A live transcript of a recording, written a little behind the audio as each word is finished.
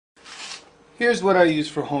Here's what I use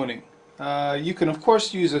for honing. You can of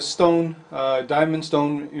course use a stone, diamond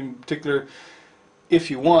stone in particular,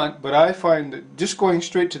 if you want, but I find that just going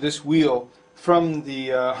straight to this wheel from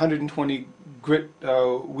the 120 grit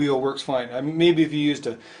wheel works fine. I mean, maybe if you used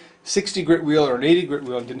a 60 grit wheel or an 80 grit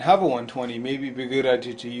wheel and didn't have a 120, maybe it'd be a good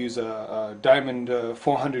idea to use a diamond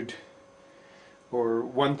 400 or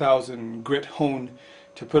 1000 grit hone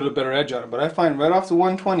to put a better edge on it. But I find right off the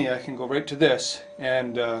 120 I can go right to this,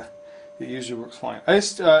 and it usually works fine.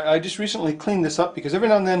 I just recently cleaned this up because every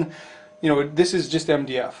now and then, you know, this is just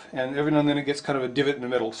MDF, and every now and then it gets kind of a divot in the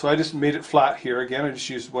middle. So I just made it flat here again. I just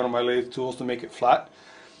used one of my lathe tools to make it flat,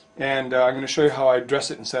 and I'm going to show you how I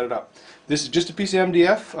dress it and set it up. This is just a piece of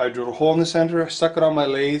MDF. I drilled a hole in the center, stuck it on my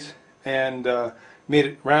lathe, and made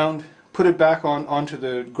it round, put it back onto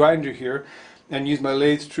the grinder here, and used my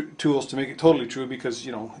lathe tools to make it totally true, because,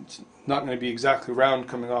 you know, it's not going to be exactly round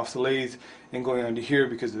coming off the lathe and going onto here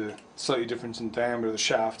because of the slightly difference in diameter of the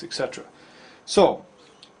shaft, etc. So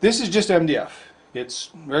this is just MDF. It's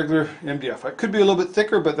regular MDF. It could be a little bit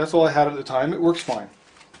thicker, but that's all I had at the time. It works fine.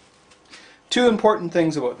 Two important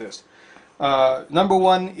things about this. Number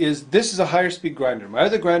one is this is a higher speed grinder. My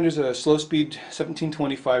other grinder is a slow speed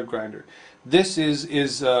 1725 grinder. This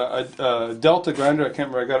is a Delta grinder. I can't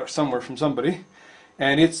remember, I got it somewhere from somebody,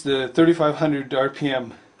 and it's the 3500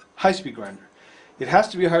 RPM high speed grinder. It has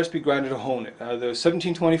to be a higher speed grinder to hone it. The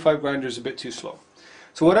 1725 grinder is a bit too slow.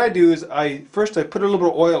 So what I do is first I put a little bit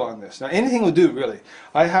of oil on this. Now anything will do, really.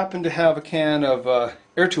 I happen to have a can of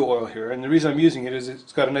air tool oil here, and the reason I'm using it is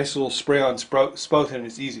it's got a nice little spray on spout and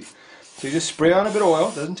it's easy. So you just spray on a bit of oil.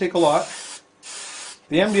 It doesn't take a lot.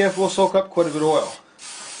 The MDF will soak up quite a bit of oil.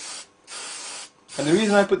 And the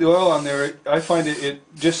reason I put the oil on there, I find it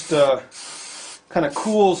just kind of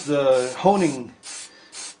cools the honing,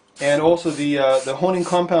 and also the honing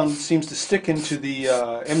compound seems to stick into the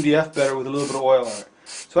MDF better with a little bit of oil on it.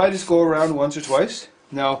 So I just go around once or twice.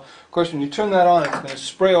 Now, of course, when you turn that on, it's going to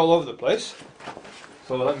spray all over the place.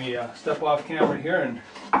 So let me step off camera here and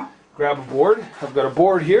grab a board. I've got a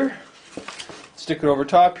board here. Stick it over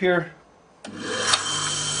top here.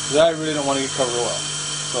 Because I really don't want to get covered with oil.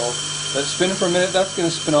 So let it spin for a minute. That's going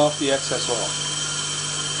to spin off the excess oil.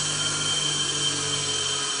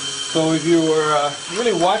 So if you were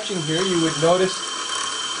really watching here, you would notice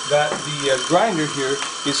that the grinder here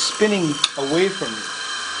is spinning away from you.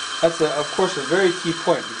 That's, of course, a very key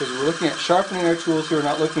point, because we're looking at sharpening our tools here, we're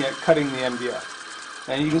not looking at cutting the MDF.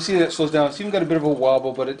 And you can see that it slows down. It's even got a bit of a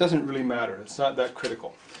wobble, but it doesn't really matter. It's not that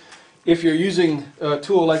critical. If you're using a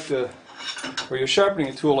tool like or you're sharpening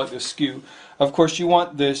a tool like the Skew, of course you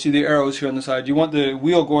want see the arrows here on the side, you want the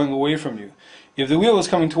wheel going away from you. If the wheel was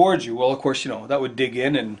coming towards you, well, of course, you know, that would dig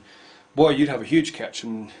in, and boy, you'd have a huge catch.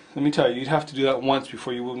 And let me tell you, you'd have to do that once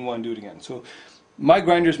before you wouldn't want to do it again. So my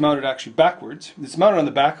grinder is mounted actually backwards. It's mounted on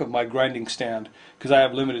the back of my grinding stand because I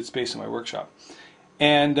have limited space in my workshop.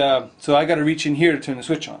 And so I got to reach in here to turn the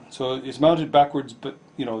switch on. So it's mounted backwards, but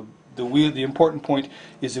you know, the important point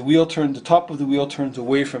is the top of the wheel turns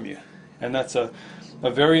away from you. And that's a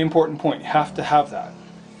very important point. You have to have that.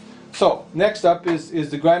 So next up is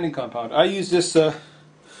the grinding compound. I use this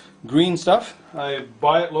green stuff. I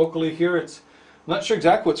buy it locally here. I'm not sure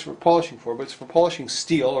exactly what it's for polishing for, but it's for polishing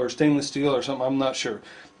steel or stainless steel or something, I'm not sure.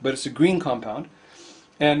 But it's a green compound.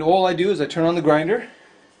 And all I do is I turn on the grinder,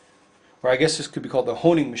 or I guess this could be called the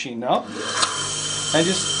honing machine now, and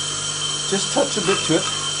just touch a bit to it.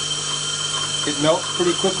 It melts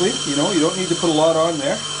pretty quickly, you know, you don't need to put a lot on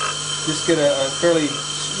there. Just get a fairly,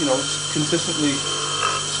 you know, consistently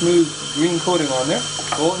smooth green coating on there.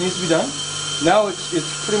 All it needs to be done. Now it's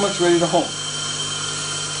pretty much ready to hone.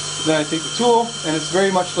 Then I take the tool, and it's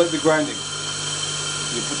very much like the grinding.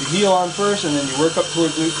 You put the heel on first, and then you work up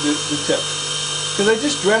towards the tip. Because I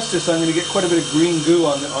just dressed this, I'm going to get quite a bit of green goo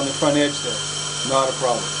on the front edge there. Not a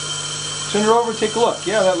problem. Turn it over, take a look.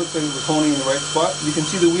 Yeah, that looks like it was honing in the right spot. You can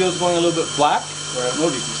see the wheels going a little bit black, or I don't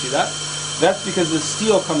know if you can see that. That's because of the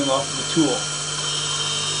steel coming off of the tool.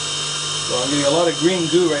 So I'm getting a lot of green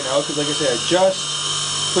goo right now, because like I say, I just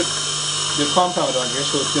put the compound on here,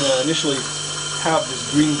 so it's going to initially have this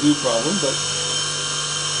green goo problem, but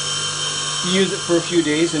you use it for a few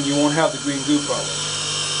days and you won't have the green goo problem.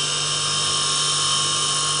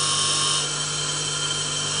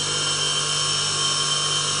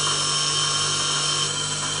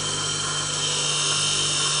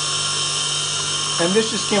 And this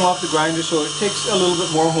just came off the grinder, so it takes a little bit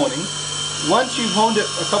more honing. Once you've honed it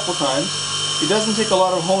a couple times, it doesn't take a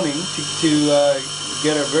lot of honing to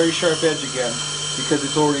get a very sharp edge again, because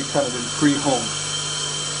it's already kind of been pre-honed.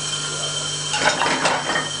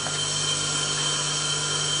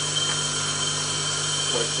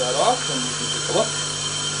 Quite that off and we can take a look.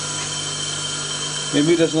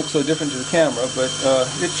 Maybe it doesn't look so different to the camera, but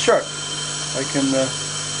it's sharp. I can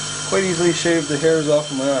quite easily shave the hairs off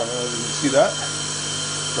of my arm. I don't know if you can see that,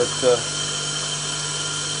 but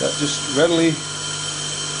that just readily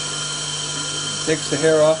takes the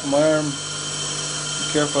hair off of my arm. Be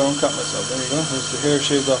careful I don't cut myself. There you go. There's the hair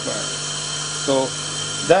shaved off my arm. So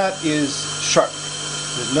that is sharp.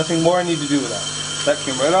 There's nothing more I need to do with that. That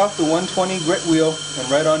came right off the 120 grit wheel and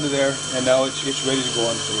right onto there, and now it's ready to go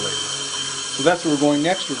onto the lathe. So that's where we're going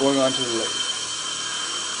next. We're going on to the lathe.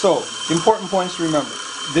 So, important points to remember.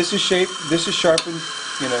 This is shaped, this is sharpened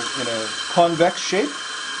in a convex shape,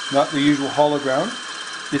 not the usual hollow ground.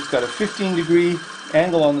 It's got a 15-degree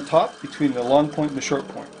angle on the top between the long point and the short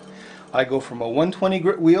point. I go from a 120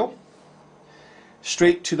 grit wheel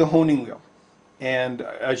straight to the honing wheel. And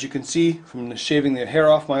as you can see from the shaving the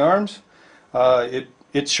hair off my arms,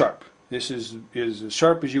 it's sharp. This is as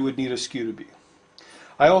sharp as you would need a skew to be.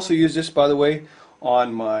 I also use this, by the way,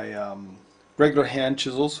 on my regular hand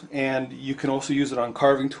chisels, and you can also use it on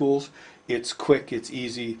carving tools. It's quick, it's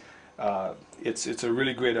easy, it's a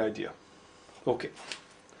really great idea. Okay.